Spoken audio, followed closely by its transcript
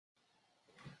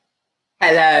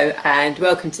Hello and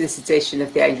welcome to this edition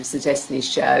of the Angels and Destiny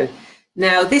show.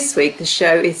 Now this week the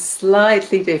show is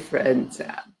slightly different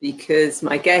because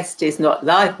my guest is not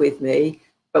live with me,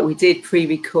 but we did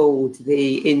pre-record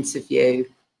the interview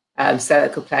so I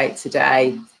could play it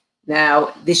today.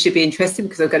 Now this should be interesting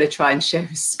because I'm going to try and share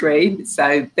a screen,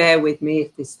 so bear with me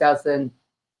if this doesn't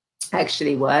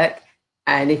actually work,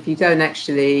 and if you don't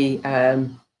actually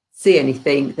see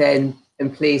anything then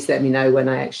please let me know when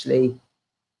I actually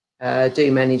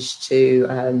do manage to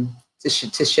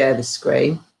share the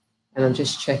screen. And I'm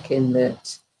just checking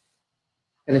that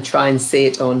I'm going to try and see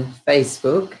it on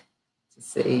Facebook to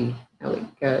see how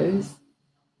it goes.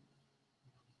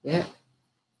 Yeah,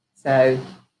 so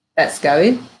that's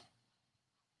going,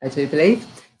 I do believe.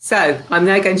 So I'm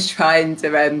now going to try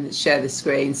and share the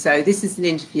screen. So this is an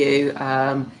interview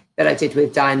that I did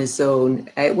with Diana Zorn.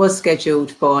 It was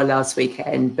scheduled for last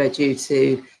weekend, but due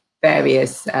to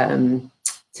various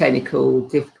technical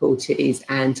difficulties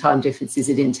and time differences,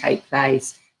 it didn't take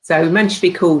place. So we managed to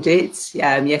record it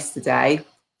yesterday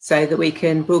so that we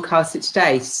can broadcast it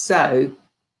today. So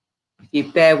if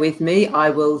you bear with me,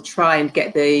 I will try and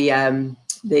get the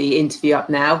interview up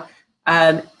now.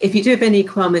 If you do have any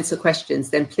comments or questions,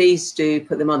 then please do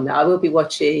put them on there. I will be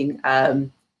watching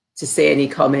to see any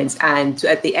comments, and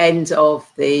at the end of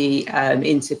the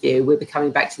interview we'll be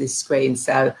coming back to this screen,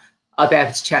 so I'll be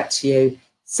able to chat to you.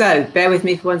 So bear with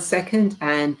me for 1 second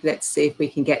and let's see if we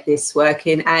can get this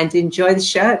working, and enjoy the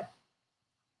show.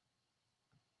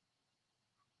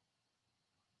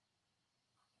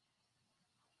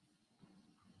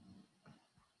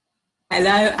 Hello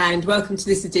and welcome to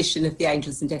this edition of the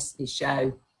Angels and Destiny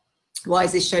show. Why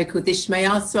is this show called this, you may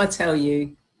ask? So I'll tell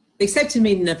you. The accepted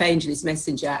meaning of angel is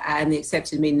messenger, and the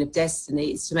accepted meaning of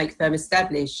destiny is to make firm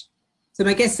establish. So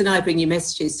my guests and I bring you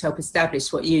messages to help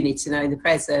establish what you need to know in the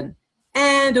present.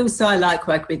 And also I like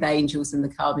working with angels and the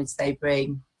calmness they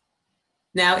bring.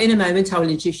 Now, in a moment, I will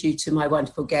introduce you to my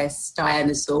wonderful guest,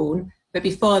 Diana Zorn. But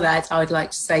before that, I would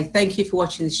like to say thank you for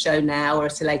watching the show now or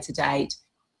at a later date,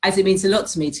 as it means a lot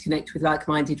to me to connect with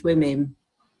like-minded women.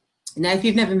 Now, if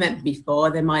you've never met me before,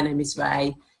 then my name is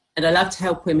Ray, and I love to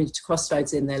help women to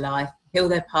crossroads in their life, heal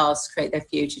their past, create their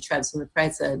future, transform the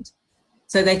present,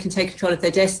 so they can take control of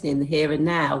their destiny in the here and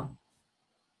now.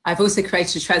 I've also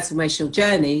created a transformational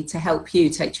journey to help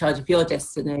you take charge of your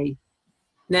destiny.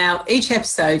 Now, each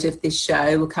episode of this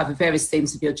show will cover various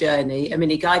themes of your journey, a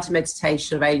mini guided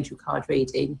meditation or angel card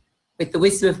reading, with the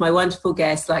wisdom of my wonderful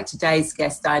guests, like today's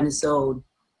guest, Diana Zorn,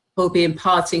 who will be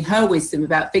imparting her wisdom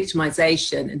about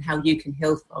victimization and how you can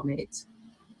heal from it.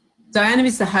 Diana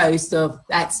is the host of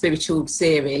That Spiritual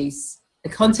series, a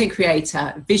content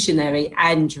creator, visionary,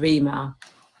 and dreamer.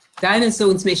 Diana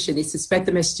Zorn's mission is to spread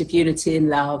the message of unity and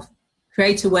love,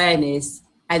 create awareness,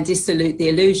 and dissolute the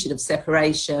illusion of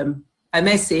separation. Her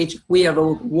message, we are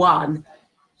all one.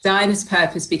 Diana's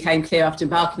purpose became clear after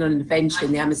embarking on an adventure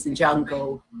in the Amazon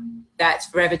jungle that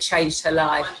forever changed her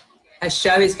life. Her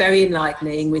show is very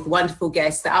enlightening, with wonderful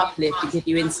guests that uplift and give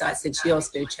you insights into your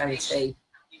spirituality.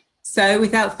 So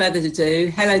without further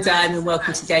ado, hello Diana and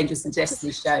welcome to the Angels and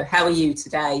Destiny show. How are you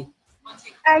today?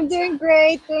 I'm doing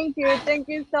great, thank you. Thank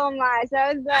you so much.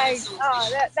 I was like, oh,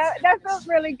 that felt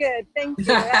really good. Thank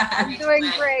you. I'm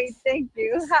doing great, thank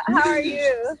you. How are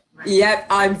you? Yep,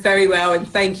 I'm very well, and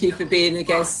thank you for being a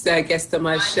guest on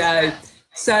my show.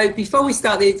 So before we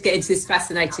start to get into this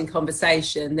fascinating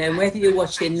conversation, then whether you're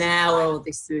watching now or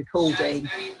this recording,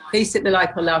 please hit the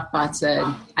like or love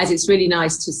button, as it's really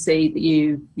nice to see that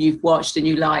you've watched and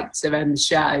you liked the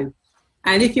show.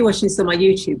 And if you're watching this on my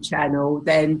YouTube channel,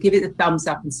 then give it a thumbs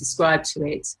up and subscribe to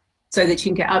it so that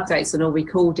you can get updates on all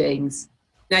recordings.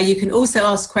 Now, you can also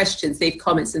ask questions, leave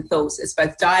comments and thoughts, as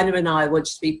both Diana and I want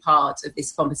you to be part of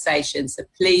this conversation, so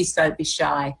please don't be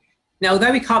shy. Now,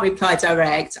 although we can't reply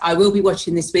direct, I will be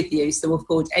watching this with you, so we'll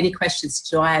forward any questions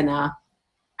to Diana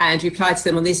and reply to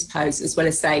them on this post, as well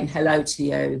as saying hello to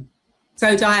you.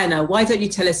 So, Diana, why don't you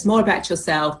tell us more about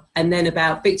yourself and then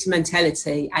about victim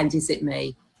mentality and is it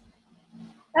me?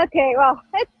 Okay, well,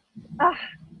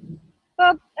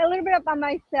 well, a little bit about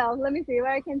myself. Let me see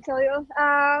what I can tell you.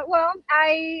 Well,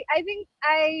 I think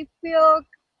I feel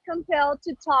compelled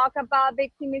to talk about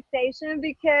victimization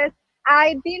because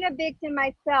I've been a victim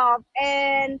myself,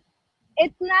 and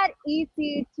it's not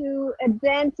easy to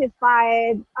identify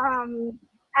it.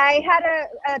 I had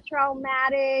a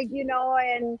traumatic,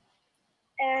 and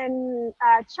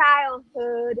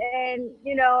childhood,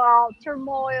 and all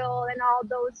turmoil and all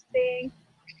those things,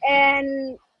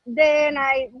 and then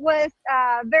I was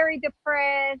very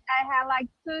depressed. I had like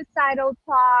suicidal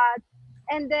thoughts,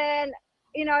 and then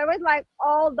it was like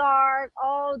all dark,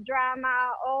 all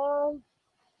drama, all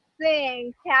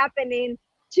things happening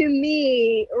to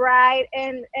me, right?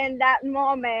 And in that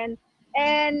moment.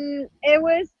 And it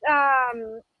was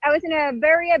I was in a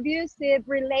very abusive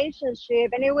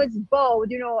relationship, and it was both.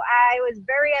 I was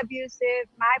very abusive.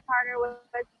 My partner was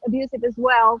abusive as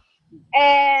well.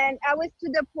 And I was to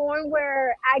the point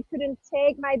where I couldn't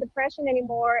take my depression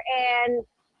anymore. And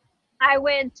I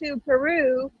went to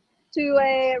Peru to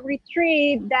a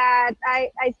retreat that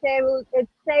I say it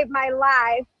saved my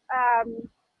life.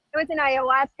 It was an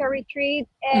ayahuasca retreat,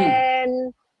 Mm.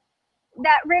 and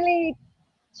that really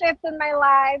shifted my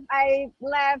life. I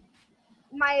left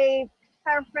my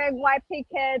perfect white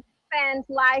picket fence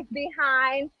life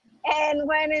behind and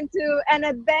went into an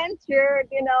adventure,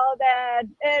 and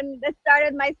it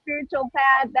started my spiritual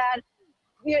path that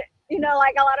you,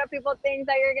 like a lot of people think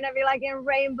that you're gonna be like in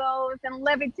rainbows and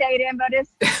levitating, but it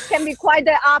can be quite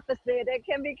the opposite. It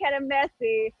can be kind of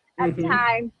messy at Hmm.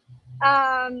 times.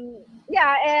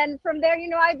 Yeah, and from there,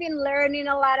 I've been learning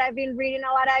a lot. I've been reading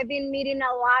a lot. I've been meeting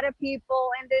a lot of people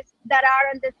in this that are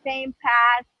on the same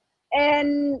path,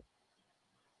 and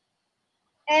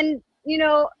and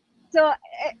so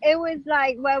it was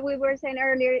like what we were saying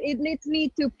earlier. It leads me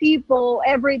to people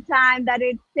every time that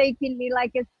it's taking me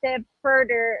like a step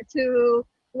further to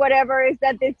whatever is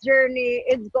that this journey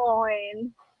is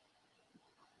going.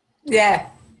 Yeah,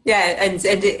 yeah,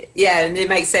 and it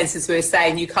makes sense as we were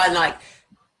saying. You kind of like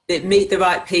meet the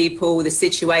right people, the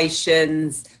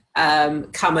situations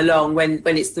come along when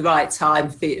it's the right time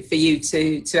for you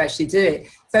to actually do it.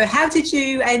 So, how did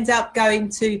you end up going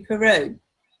to Peru?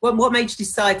 What made you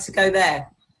decide to go there?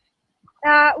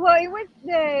 Well, it was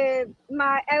I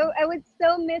was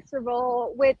so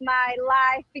miserable with my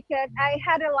life because I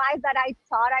had a life that I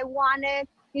thought I wanted.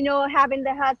 Having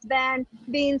the husband,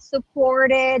 being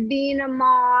supported, being a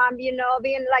mom, being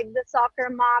like the soccer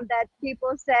mom that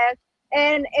people said.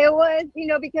 And it was,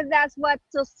 because that's what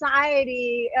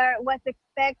society was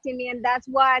expecting me, and that's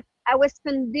what I was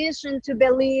conditioned to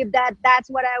believe that that's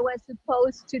what I was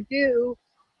supposed to do.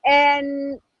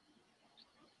 And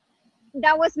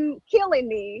that was killing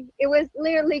me. It was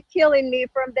literally killing me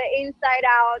from the inside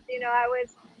out.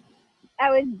 I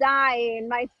was dying.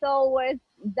 My soul was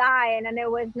dying, and it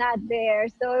was not there.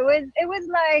 So it was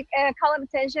like a call of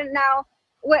attention. Now,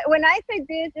 when I say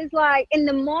this, it's like in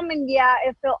the moment, yeah,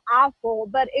 it felt awful,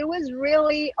 but it was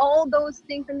really all those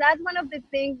things, and that's one of the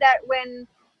things that when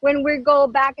we go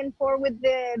back and forth with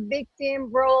the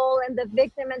victim role and the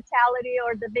victim mentality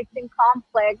or the victim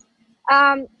complex.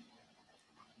 Um,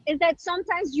 is that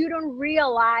sometimes you don't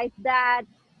realize that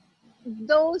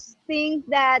those things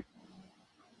that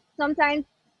sometimes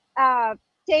uh,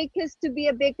 take us to be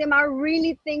a victim are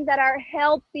really things that are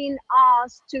helping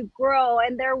us to grow,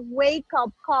 and they're wake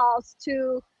up calls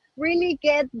to really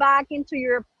get back into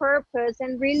your purpose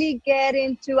and really get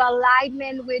into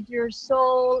alignment with your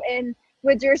soul and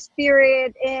with your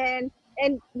spirit, and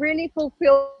really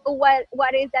fulfill what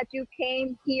is that you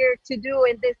came here to do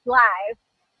in this life.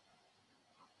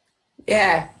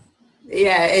 Yeah,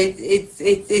 yeah.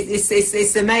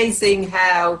 It's amazing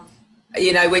how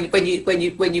when you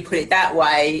put it that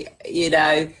way, as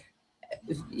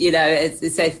I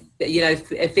said,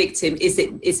 a victim, is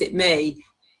it me?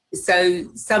 So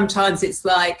sometimes it's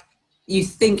like you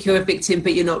think you're a victim,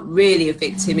 but you're not really a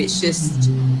victim. It's just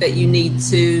that you need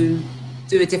to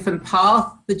do a different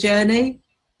path, the journey.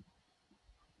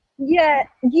 Yeah,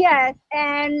 yes,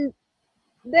 and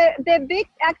the big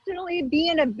actually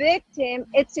being a victim,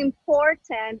 it's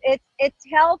important, it's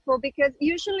helpful because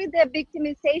usually the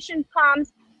victimization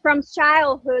comes from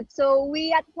childhood, so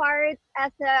we acquire it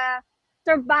as a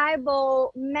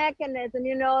survival mechanism,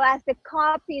 as a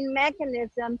coping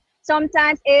mechanism.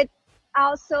 Sometimes it's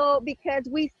also because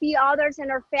we see others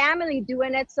in our family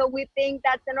doing it, so we think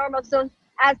that's the normal. So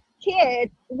as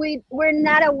kids, we're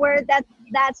not aware that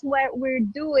that's what we're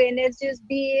doing. It's just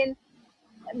being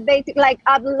basically like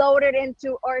uploaded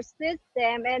into our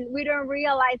system, and we don't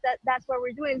realize that that's what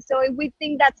we're doing. So if we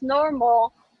think that's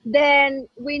normal, then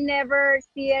we never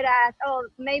see it as, oh,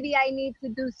 maybe I need to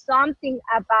do something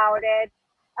about it.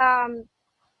 Um,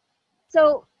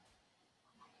 so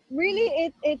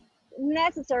really it's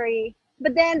necessary,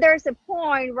 but then there's a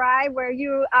point, right, where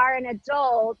you are an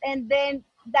adult, and then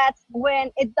that's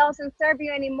when it doesn't serve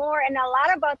you anymore, and a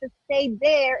lot of us stay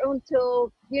there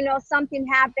until something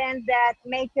happens that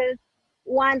makes us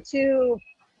want to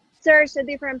search a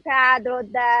different path, or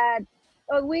that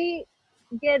or we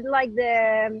get like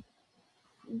the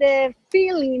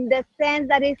feeling, the sense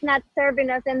that it's not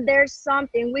serving us, and there's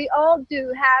something we all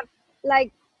do have,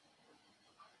 like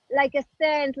a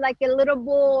sense, like a little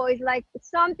voice, like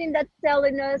something that's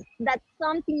telling us that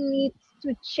something needs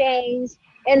to change.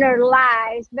 in our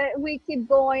lives, but we keep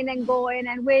going and going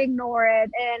and we ignore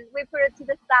it and we put it to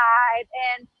the side,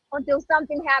 and until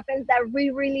something happens that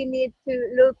we really need to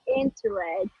look into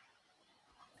it.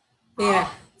 Yeah.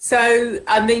 So,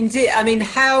 how?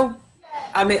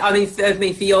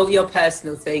 For your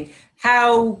personal thing,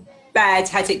 how bad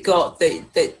had it got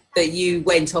that you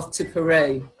went off to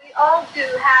Peru? We all do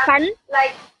have. Pardon?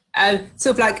 Like.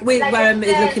 Sort of like we're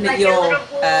looking at your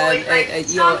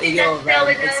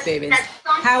experience.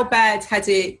 How bad had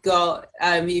it got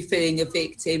you feeling a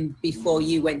victim before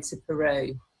you went to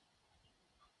Peru?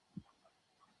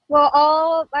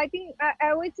 Well, I think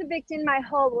I was a victim my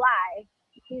whole life.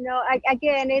 You know,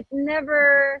 again, it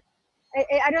never.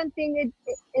 I don't think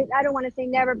I don't want to say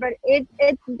never, but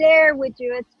it's there with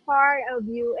you. It's part of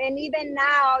you, and even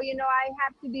now, you know, I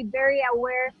have to be very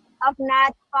aware of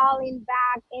not falling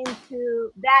back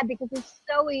into that, because it's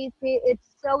so easy, it's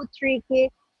so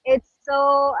tricky, it's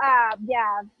so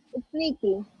it's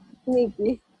sneaky.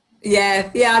 Yeah,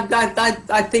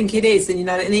 I think it is, and you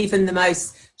know, and even the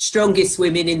most strongest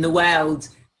women in the world,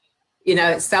 you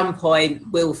know, at some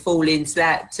point will fall into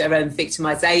that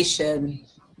victimization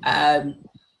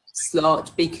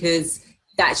slot, because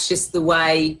that's just the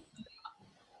way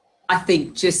I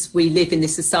think just we live in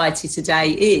this society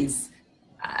today is.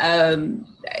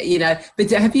 You know,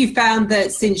 but have you found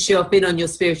that since you've been on your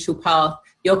spiritual path,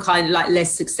 you're kind of like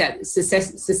less susceptible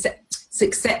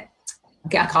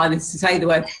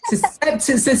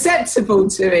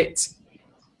to it?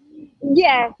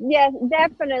 Yes,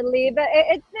 definitely. But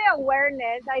it's the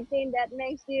awareness, I think, that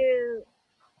makes you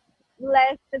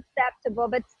less susceptible.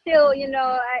 But still, you know,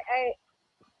 I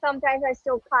sometimes I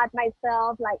still caught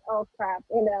myself like, oh crap,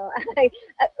 you know,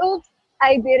 oops,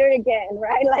 I did it again,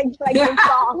 right? Like the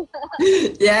song.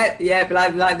 yeah,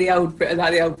 but like the old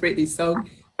Britney song.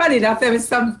 Funny enough, there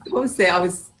was I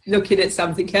was looking at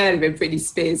something earlier and Britney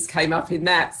Spears came up in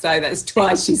that, so that's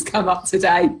twice she's come up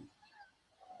today.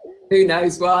 Who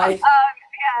knows why?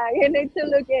 Yeah, you need to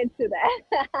look into that.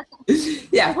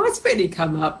 Yeah, why's Britney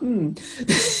come up?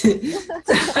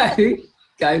 So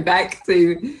going back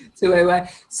to where we were.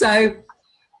 So,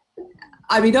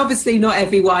 I mean, obviously not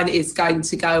everyone is going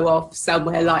to go off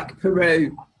somewhere like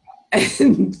Peru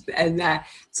and that.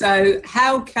 So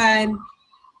how can,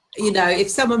 you know, if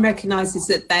someone recognises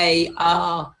that they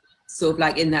are sort of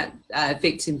like in that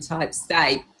victim type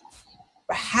state,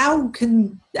 how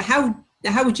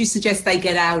would you suggest they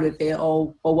get out of it,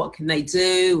 or what can they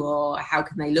do, or how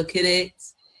can they look at it?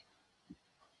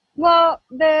 Well,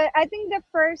 I think the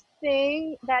first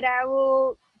thing that I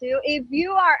will do, if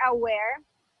you are aware,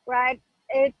 right,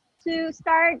 it's to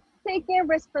start taking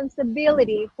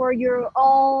responsibility for your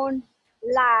own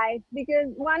life.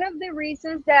 Because one of the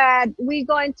reasons that we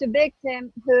go into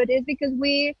victimhood is because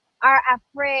we are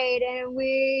afraid and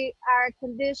we are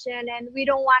conditioned and we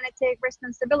don't want to take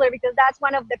responsibility, because that's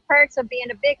one of the perks of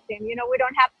being a victim. You know, we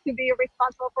don't have to be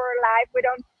responsible for our life. We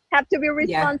don't have to be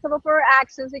responsible for our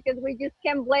actions, because we just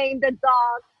can blame the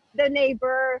dog, the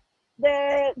neighbor,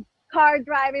 the car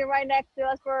driving right next to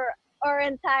us for our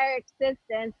entire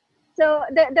existence. So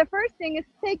the first thing is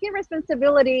taking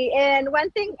responsibility. And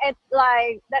one thing, it's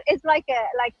like that, it's like a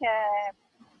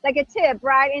tip,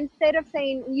 right? Instead of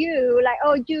saying you, like,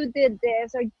 oh, you did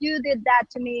this or you did that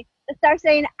to me, start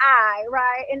saying I,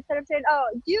 right? Instead of saying, oh,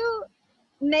 you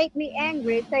make me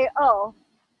angry, say, oh,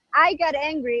 I got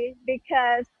angry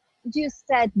because you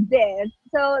said this.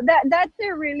 So that's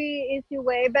a really easy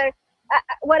way. But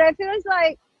what I feel is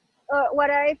like,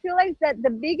 that the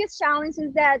biggest challenge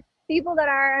is that people that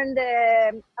are on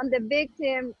the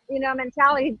victim, you know,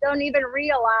 mentality don't even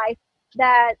realize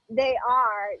that they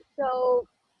are. So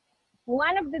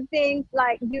one of the things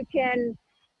like that can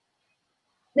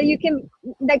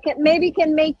maybe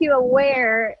can make you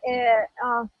aware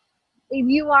of if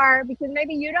you are, because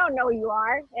maybe you don't know you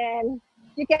are, and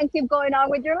you can keep going on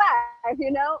with your life,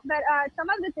 you know. But some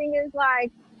of the thing is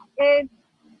like, if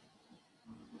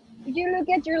you look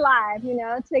at your life, you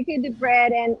know, take a deep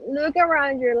breath and look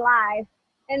around your life,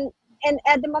 and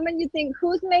at the moment you think,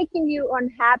 who's making you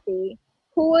unhappy,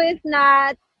 who is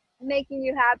not making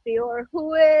you happy, or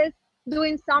who is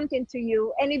doing something to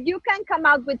you, and if you can come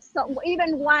up with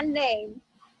even one name,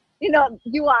 you know,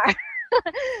 you are.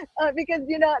 Because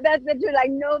you know that's the truth, like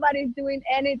nobody's doing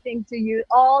anything to you.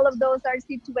 All of those are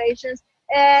situations.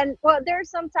 And well, there's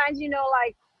sometimes, you know,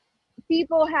 like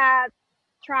people have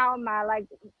trauma, like,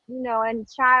 you know, in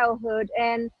childhood,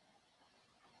 and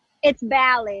it's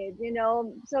valid. You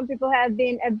know, some people have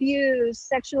been abused,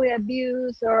 sexually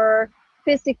abused, or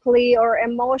physically or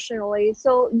emotionally.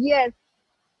 So yes,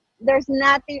 there's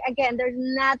nothing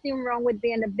wrong with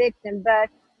being a victim, but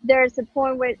there's a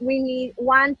point where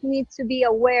one needs to be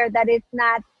aware that it's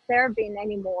not serving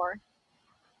anymore.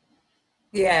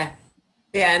 Yeah,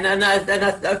 yeah, and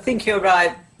I think you're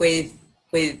right with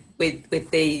the,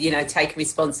 you know, taking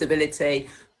responsibility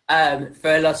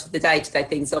for a lot of the day-to-day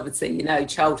things. Obviously, you know,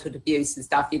 childhood abuse and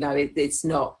stuff, you know, it's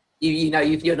not, you know,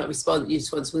 you're not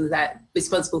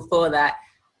responsible for that.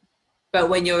 But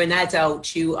when you're an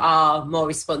adult, you are more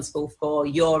responsible for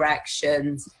your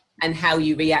actions and how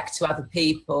you react to other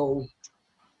people.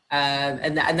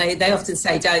 And they often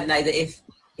say, don't they, that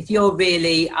if you're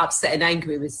really upset and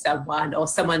angry with someone, or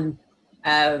someone,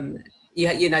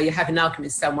 you know, you have an argument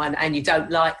with someone and you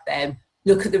don't like them,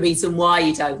 look at the reason why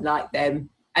you don't like them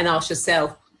and ask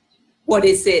yourself, what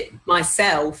is it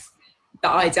myself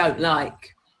that I don't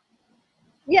like?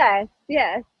 Yes,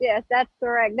 yes, yes, that's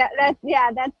correct. That's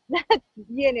yeah, that's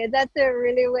you know, that's a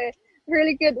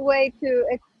really good way to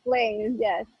explain.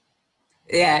 Yes.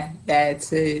 Yeah,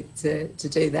 to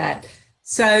do that.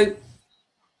 So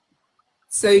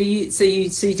you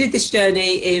did this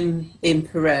journey in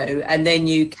Peru, and then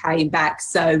you came back.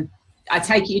 So I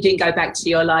take it you didn't go back to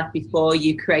your life before.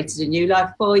 You created a new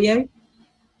life for you.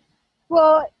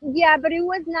 Well, yeah, but it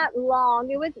was not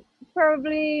long. It was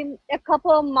probably a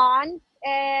couple of months,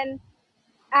 and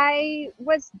I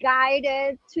was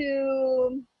guided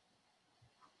to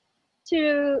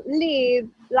leave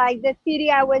like the city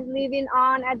I was living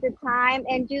on at the time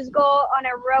and just go on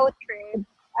a road trip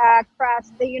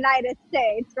across the United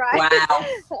States, right? Wow.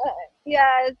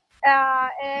 Yes,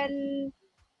 and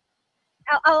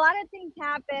a lot of things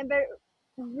happened, but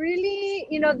really,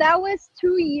 you know, that was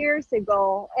 2 years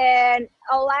ago, and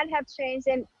a lot have changed.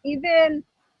 And even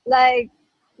like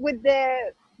with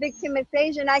the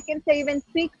victimization, I can say even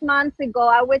 6 months ago,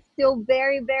 I was still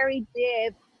very, very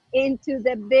deep into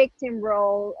the victim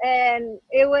role, and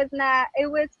it was not.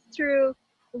 It was through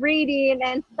reading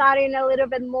and studying a little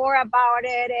bit more about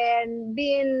it and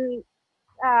being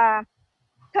uh,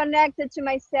 connected to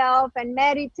myself and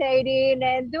meditating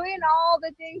and doing all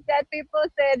the things that people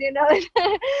said, you know,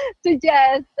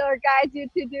 suggest or guide you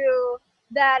to do,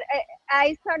 that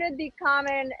I started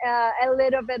becoming a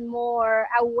little bit more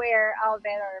aware of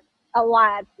it, or a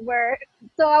lot, where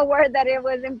so aware that it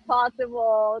was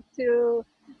impossible to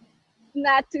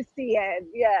not to see it.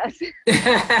 Yes.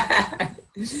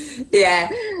 Yeah,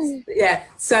 yeah.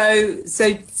 So you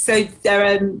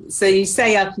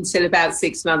say up until about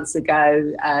 6 months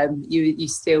ago, you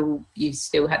still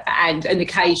have, and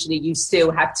occasionally you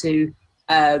still have to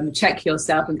check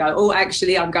yourself and go, oh,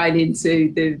 actually, I'm going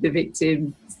into the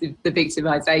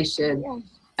victimization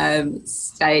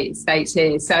state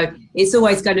here. So it's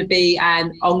always going to be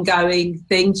an ongoing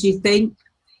thing. Do you think?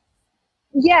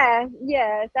 Yeah,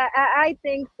 yes, I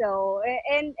think so.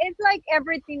 And it's like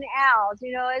everything else,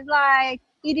 you know, it's like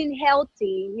eating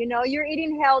healthy, you know, you're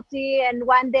eating healthy and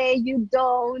one day you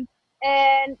don't,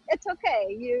 and it's okay.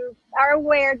 You are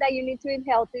aware that you need to eat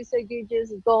healthy, so you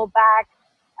just go back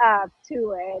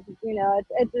to it. You know,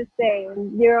 it's the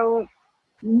same. You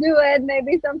do it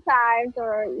maybe sometimes,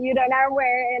 or you don't are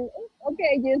aware, and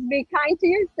okay, just be kind to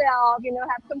yourself, you know,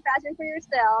 have compassion for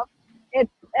yourself. It's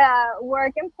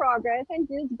work in progress, and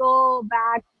just go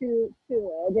back to it,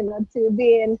 you know, to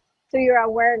being to your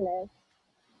awareness.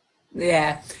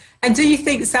 Yeah. And do you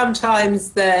think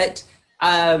sometimes that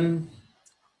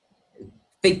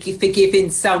forgiving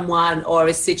someone or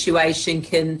a situation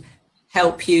can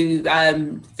help you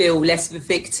feel less of a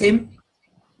victim?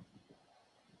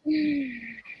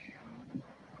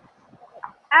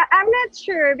 I'm not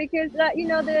sure, because you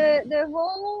know, the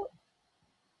whole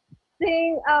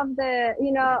thing of the,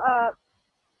 you know,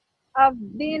 of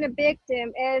being a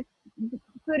victim is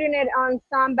putting it on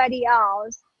somebody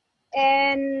else,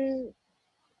 and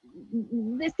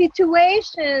the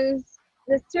situations,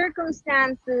 the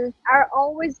circumstances are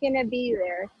always going to be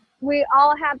there. We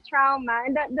all have trauma,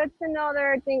 and that's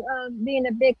another thing of being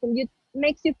a victim. You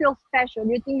makes you feel special.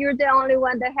 You think you're the only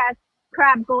one that has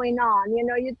crap going on. You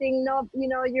know, you think, no, you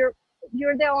know, you're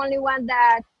the only one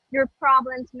that your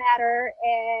problems matter,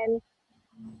 and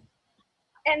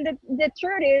the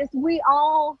truth is we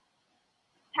all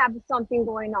have something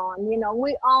going on, you know,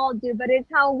 we all do, but it's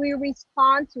how we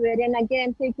respond to it. And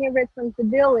again, taking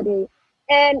responsibility.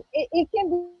 And it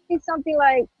can be something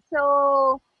like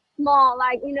so small,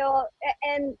 like, you know,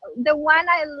 and the one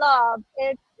I love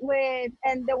is with,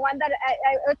 and the one that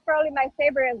it's probably my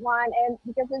favorite one, and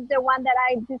because it's the one that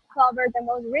I discovered the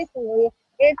most recently,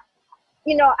 it's,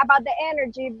 you know, about the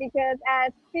energy, because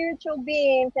as spiritual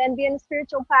beings and being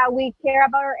spiritual power, we care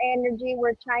about our energy,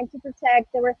 we're trying to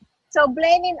protect it. So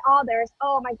blaming others,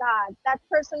 oh my god, that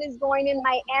person is going in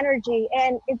my energy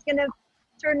and it's gonna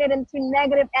turn it into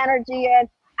negative energy, and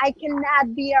I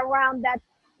cannot be around that,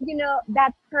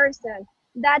 that person.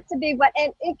 That's a big one.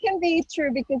 And it can be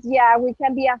true because, yeah, we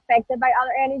can be affected by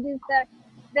other energies.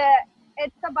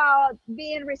 It's about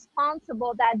being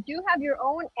responsible that you have your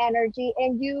own energy,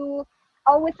 and you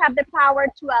always have the power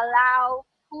to allow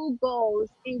who goes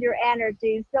in your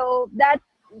energy. So I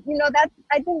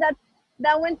think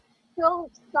that went so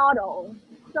subtle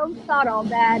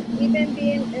that even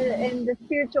being in the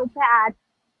spiritual path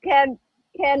can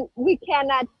we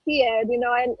cannot see it,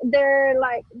 and they're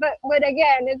like, but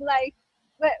again, it's like,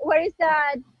 but what is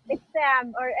that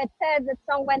exam or a test that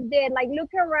someone did? Like,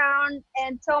 look around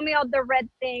and tell me all the red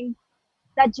things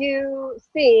that you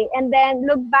see, and then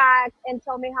look back and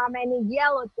tell me how many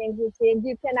yellow things you see, and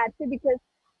you cannot see, because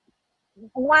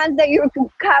once that you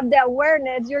have the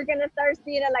awareness, you're gonna start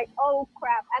seeing it like, oh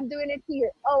crap, I'm doing it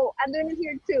here. Oh, I'm doing it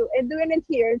here too, and doing it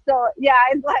here. So yeah,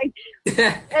 it's like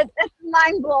it's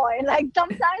mind blowing. Like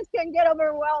sometimes can get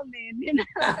overwhelming,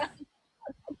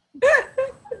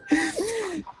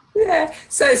 Yeah.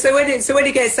 So when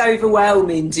it gets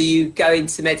overwhelming, do you go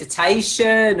into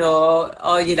meditation, or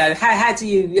how do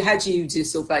you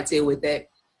just sort of like deal with it?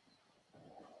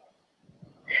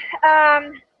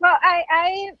 Well,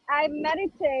 I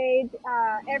meditate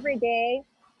every day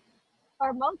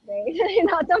or most days.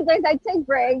 Sometimes I take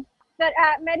breaks, but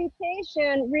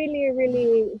meditation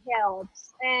really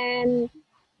helps. And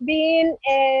being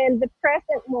in the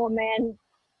present moment,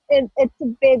 it's a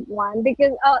big one,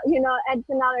 because it's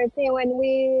another thing when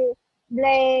we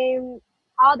blame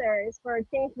others for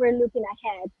things we're looking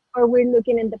ahead or we're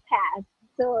looking in the past.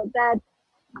 So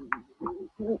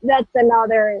that's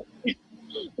another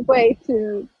way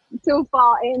to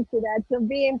fall into that. So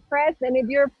being present, if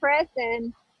you're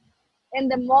present in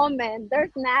the moment,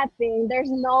 there's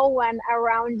no one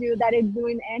around you that is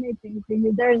doing anything to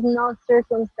you. There's no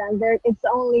circumstance there. It's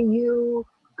only you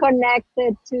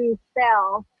connected to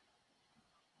self.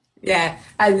 Yeah,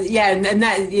 and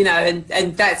that,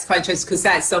 and that's quite interesting, because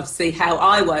that's obviously how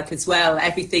I work as well.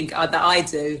 Everything that I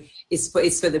do is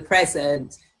for the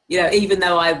present. Even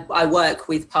though I work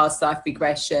with past life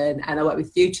regression and I work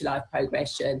with future life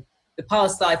progression, the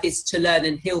past life is to learn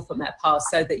and heal from that past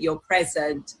so that you're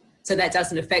present, so that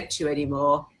doesn't affect you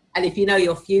anymore. And if you know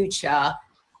your future,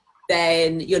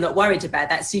 then you're not worried about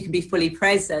that, so you can be fully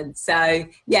present. So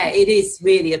yeah, it is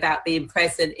really about being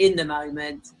present in the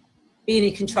moment, being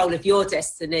in control of your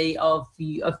destiny, of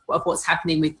what's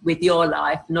happening with your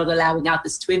life, not allowing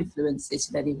others to influence it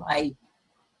in any way.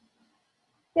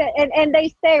 Yeah, and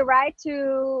they say, right,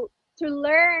 to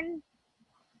learn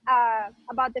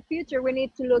about the future, we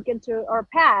need to look into our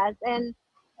past, and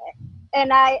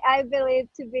I believe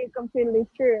to be completely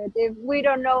true. If we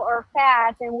don't know our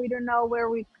past and we don't know where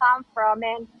we come from,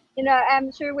 and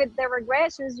I'm sure with the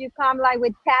regressions you come like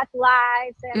with past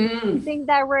lives and things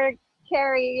that were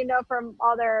carry from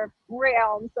other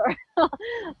realms or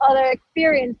other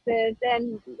experiences,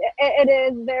 and it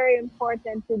is very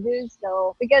important to do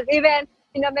so, because even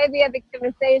maybe a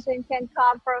victimization can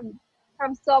come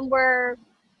from somewhere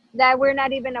that we're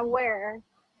not even aware.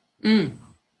 From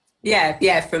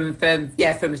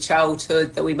a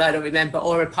childhood that we might not remember,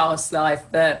 or a past life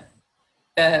that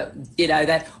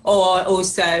that, or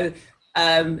also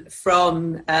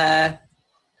from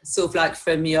sort of like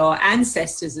from your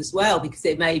ancestors as well, because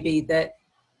it may be that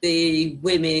the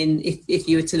women, if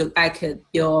you were to look back at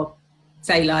your,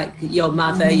 say, like your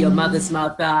mother, your mother's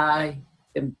mother,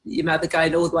 your mother,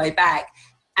 going all the way back,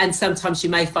 and sometimes you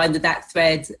may find that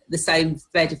thread, the same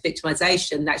thread of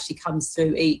victimization, actually comes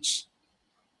through each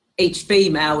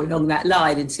female along that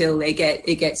line until it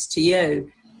gets to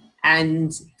you.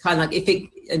 And kind of like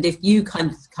if you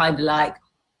kind of like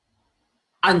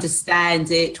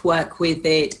understand it, work with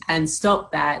it, and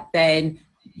stop that, then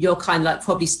you're kind of like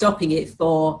probably stopping it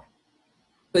for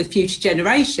future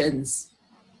generations.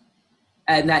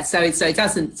 And that so it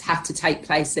doesn't have to take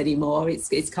place anymore.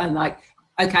 It's kind of like,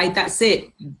 okay, that's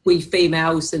it. We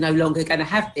females are no longer going to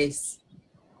have this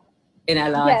in our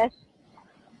life.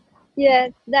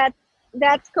 Yes,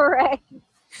 that's correct.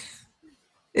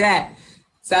 Yeah.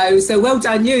 So well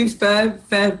done you for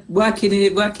working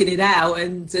it out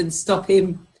and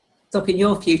stopping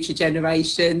your future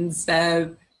generations. Having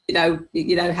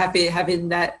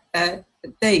that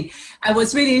thing. And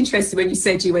what's really interesting when you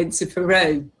said you went to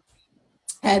Peru,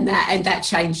 and that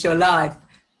changed your life.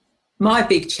 My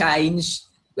big change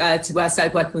to where I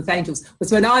started working with angels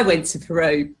was when I went to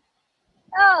Peru.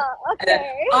 Oh,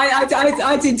 okay.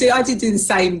 I didn't do the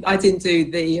same. I didn't do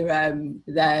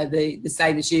the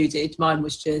same as you did. Mine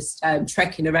was just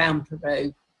trekking around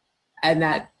Peru, and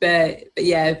that. But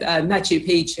yeah, Machu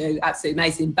Picchu, absolutely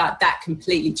amazing. But that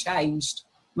completely changed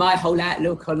my whole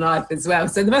outlook on life as well.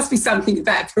 So there must be something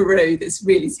about Peru that's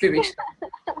really spiritual.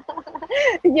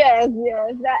 Yes,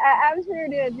 I'm sure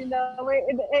it is. You know,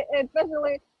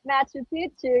 especially Machu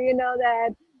Picchu. You know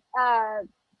that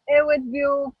it was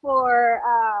built for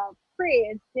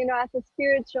priests. You know, as a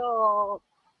spiritual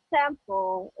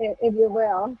temple, if you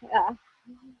will.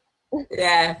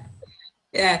 Yeah.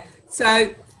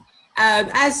 So,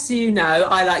 as you know,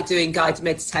 I like doing guided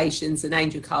meditations and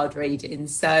angel card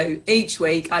readings. So each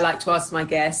week I like to ask my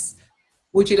guests,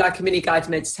 would you like a mini guided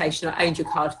meditation or angel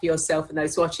card for yourself and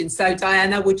those watching? So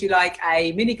Diana, would you like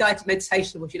a mini guided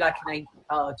meditation or would you like an angel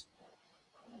card?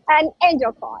 An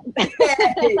angel card.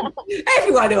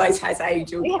 Everyone always has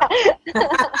angel cards.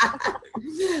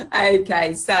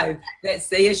 Okay, so let's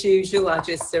see, as usual, I'll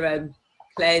just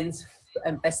cleanse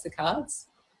and bless the cards.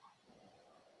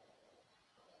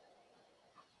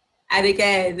 And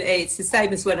again, it's the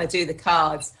same as when I do the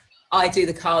cards. I do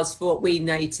the cards for what we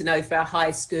need to know for our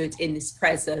highest good in this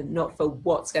present, not for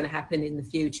what's going to happen in the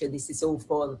future. This is all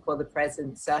for the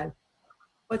present. So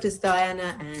what does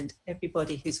Diana and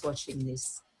everybody who's watching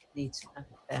this need to know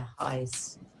their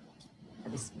highest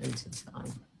at this moment in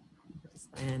time? What does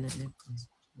Diana and everybody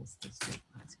who's watching this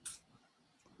need to know?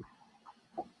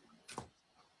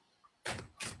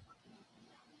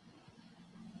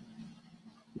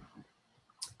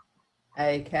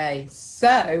 Okay,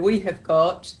 so we have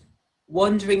got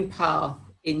wandering path,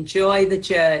 enjoy the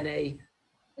journey.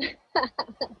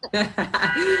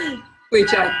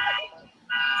 Which I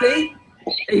see,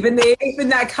 even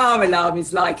that car alarm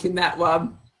is liking that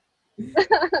one.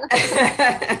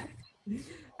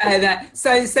 And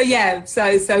so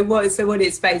what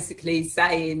it's basically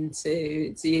saying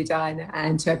to you, Diana,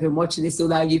 and to everyone watching this,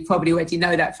 although you probably already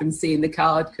know that from seeing the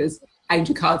card, because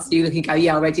angel cards, you look and go,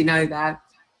 yeah, I already know that.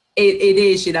 It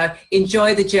is, you know,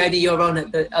 enjoy the journey you're on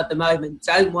at the moment.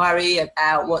 Don't worry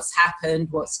about what's happened,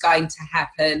 what's going to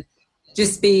happen.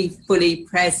 Just be fully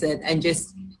present and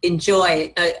just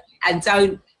enjoy it. And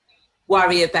don't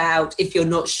worry about if you're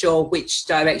not sure which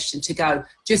direction to go.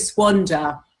 Just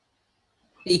wander,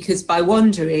 because by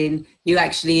wandering, you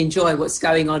actually enjoy what's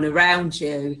going on around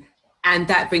you. And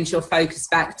that brings your focus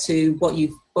back to what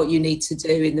you need to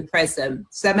do in the present.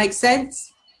 Does that make sense?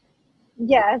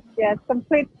 Yes,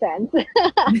 complete sense.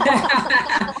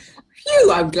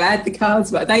 Phew, I'm glad the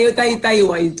cards work. They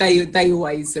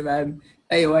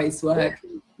always work.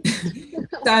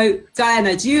 So,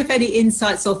 Diana, do you have any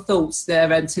insights or thoughts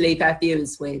there to leave our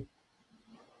viewers with?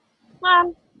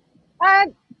 I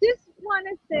just want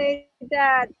to say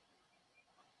that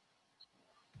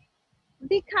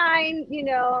be kind, you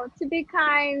know, to be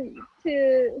kind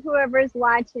to whoever's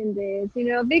watching this, you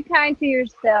know, be kind to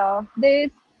yourself.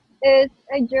 This is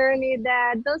a journey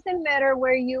that doesn't matter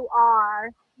where you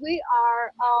are. We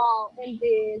are all in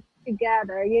this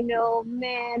together, you know,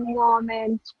 man,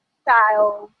 woman,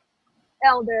 child,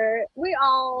 elder. We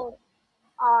all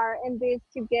are in this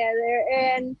together,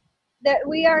 and that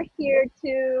we are here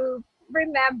to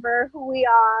remember who we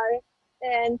are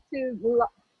and to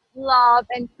love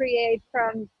and create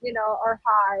from, you know, our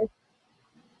hearts.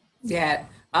 Yeah.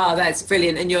 Oh, that's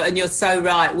brilliant. And you're so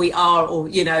right. We are all,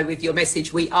 you know, with your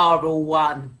message, we are all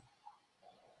one.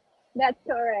 That's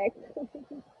correct.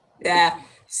 Yeah.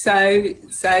 So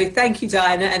thank you,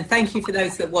 Diana, and thank you for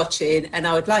those that are watching. And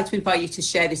I would like to invite you to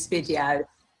share this video,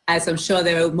 as I'm sure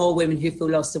there are more women who feel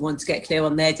lost and want to get clear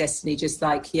on their destiny, just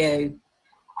like you.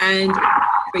 And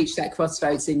reach that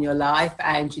crossroads in your life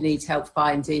and you need help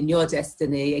finding your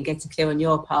destiny and getting clear on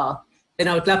your path, then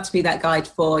I would love to be that guide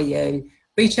for you.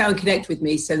 Reach out and connect with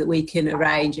me so that we can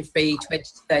arrange a free 20 to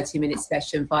 30 minute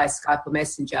session via Skype or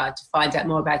Messenger to find out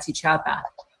more about each other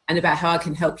and about how I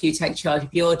can help you take charge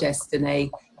of your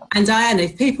destiny. And Diana,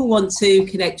 if people want to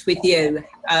connect with you,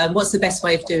 what's the best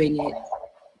way of doing it?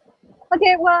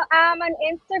 Okay, well, I'm on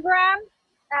Instagram,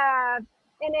 and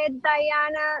it's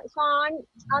Diana Sean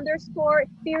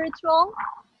 _spiritual,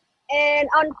 and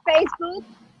on Facebook,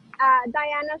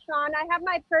 Diana Sean. I have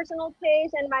my personal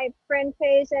page and my friend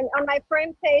page, and on my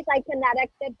friend page I cannot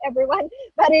accept everyone.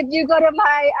 But if you go to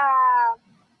my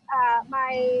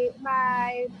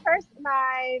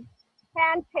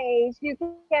fan page, you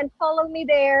can follow me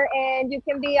there, and you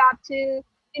can be up to,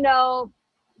 you know,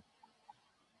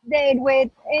 date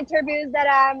with interviews that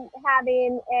I'm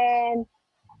having and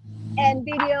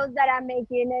videos that I'm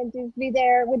making, and just be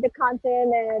there with the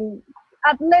content and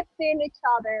uplifting each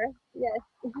other. Yes.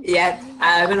 Yeah,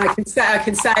 and I can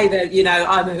say that, you know,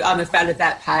 I'm a fan of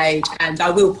that page, and I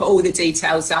will put all the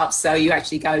details up so you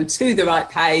actually go to the right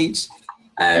page.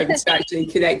 to actually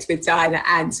connect with Diana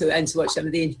and to watch some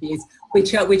of the interviews,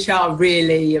 which are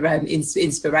really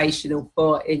inspirational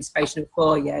for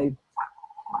you.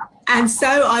 And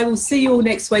so I will see you all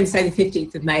next Wednesday, the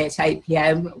 15th of May at 8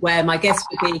 p.m, where my guest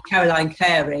will be Caroline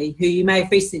Carey, who you may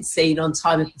have recently seen on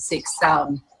Time of the Sixth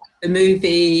Son, the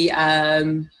movie.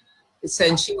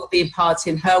 So she will be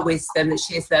imparting her wisdom that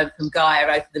she has learned from Gaia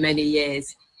over the many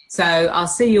years. So I'll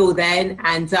see you all then.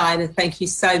 And Diana, thank you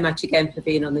so much again for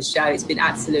being on the show. It's been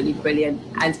absolutely brilliant.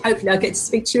 And hopefully I'll get to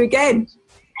speak to you again.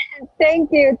 Thank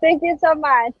you. Thank you so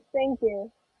much. Thank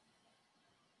you.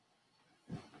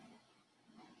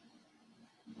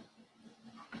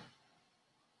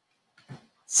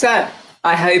 So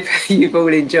I hope you've all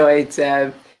enjoyed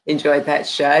that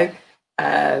show.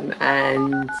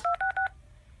 And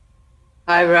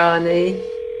hi, Rani.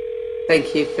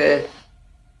 Thank you for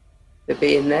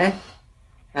being there.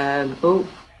 Oh,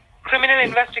 criminal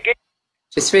investigation.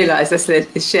 Just realised that's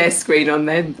the share screen on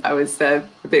then. I was a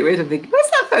bit weird. I'm thinking, where's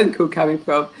that phone call coming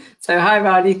from? So hi,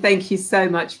 Rani. Thank you so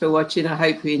much for watching. I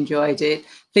hope you enjoyed it.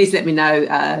 Please let me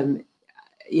know,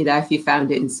 if you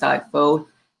found it insightful.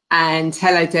 And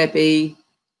hello, Debbie.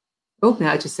 Oh,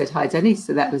 now I just said hi, Denny.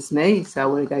 So that was me. So I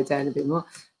want to go down a bit more.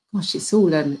 Gosh, it's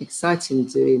all exciting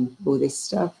doing all this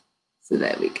stuff. So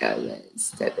there we go.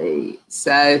 There's Debbie.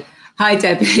 So hi,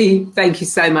 Debbie. Thank you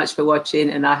so much for watching.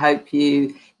 And I hope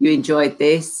you enjoyed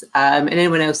this. And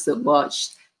anyone else that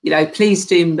watched, please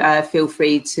do feel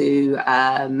free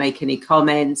to make any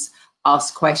comments,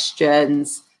 ask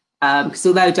questions. Because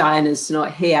although Diana's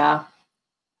not here,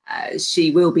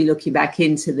 she will be looking back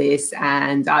into this,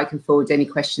 and I can forward any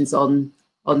questions on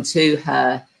to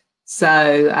her.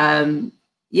 So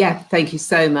thank you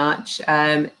so much.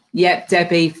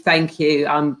 Debbie, thank you.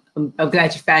 I'm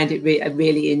glad you found it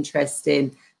really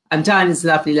interesting. Diana's a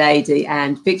lovely lady,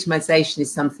 and victimization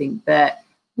is something that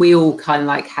we all kind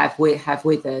of have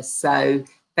with us. So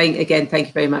thank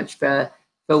you very much for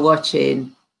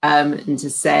watching. And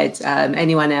as said,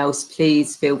 anyone else,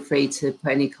 please feel free to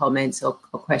put any comments or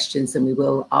questions, and we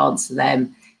will answer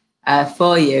them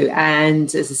for you.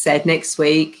 And as I said, next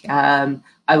week I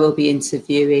will be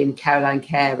interviewing Caroline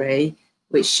Carey,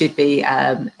 which should be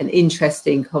an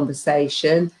interesting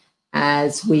conversation,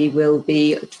 as we will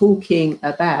be talking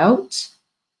about.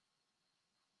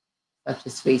 I've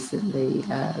just recently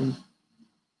done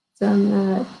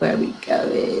that. Where are we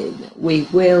going? We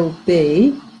will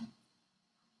be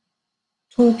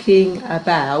talking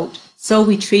about soul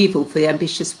retrieval for the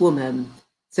ambitious woman.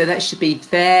 So that should be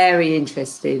very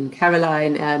interesting.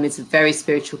 Caroline is a very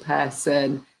spiritual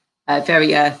person,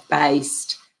 very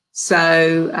earth-based.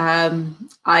 So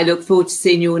I look forward to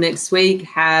seeing you all next week.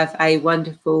 Have a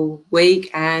wonderful week.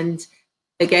 And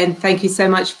again, thank you so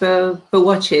much for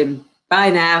watching.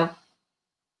 Bye now.